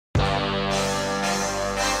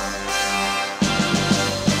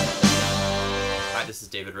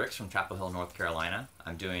David Ricks from Chapel Hill, North Carolina.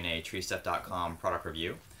 I'm doing a treestuff.com product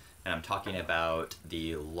review, and I'm talking about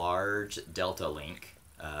the large Delta link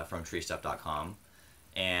from treestuff.com.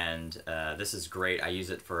 And this is great. I use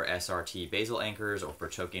it for SRT basil anchors or for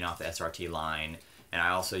choking off the SRT line, and I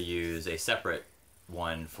also use a separate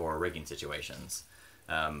one for rigging situations.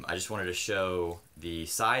 I just wanted to show the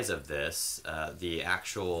size of this. The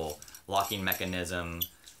actual locking mechanism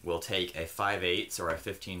will take a 5/8 or a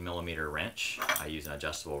 15mm wrench. I use an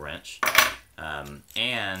adjustable wrench.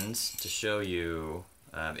 And to show you,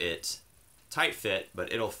 it tight fit,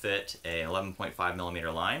 but it'll fit an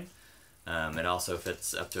 11.5mm line. It also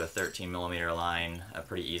fits up to a 13mm line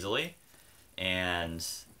pretty easily. And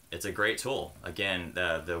it's a great tool. Again,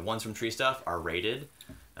 the ones from Tree Stuff are rated,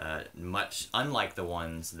 much unlike the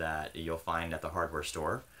ones that you'll find at the hardware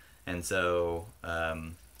store. And so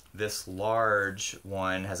this large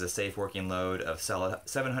one has a safe working load of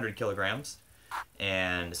 700 kilograms,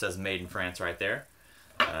 and it says made in France right there.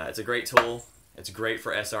 It's a great tool. It's great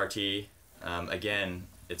for SRT. Again,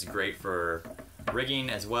 it's great for rigging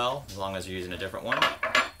as well, as long as you're using a different one,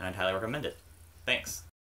 and I'd highly recommend it. Thanks.